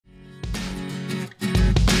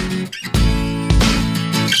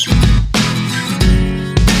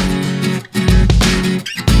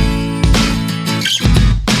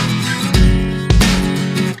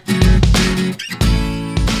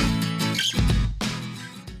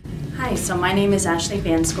Hi, so my name is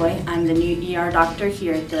Scoy. I'm the new ER doctor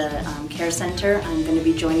here at the Care Center. I'm going to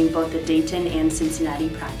be joining both the Dayton and Cincinnati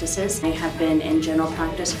practices. I have been in general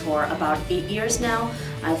practice for about 8 years now.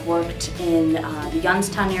 I've worked in the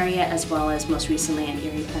Youngstown area as well as most recently in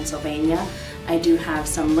Erie, Pennsylvania. I do have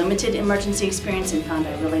some limited emergency experience and found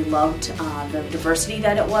I really loved the diversity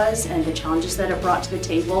that it was and the challenges that it brought to the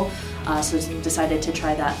table. So decided to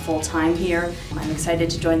try that full time here. I'm excited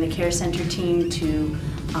to join the Care Center team to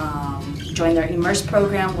join their Immerse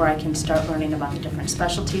program where I can start learning about the different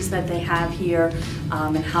specialties that they have here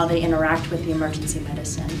and how they interact with the emergency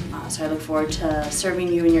medicine. So I look forward to serving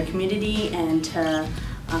you in your community and to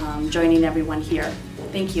joining everyone here.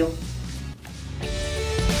 Thank you.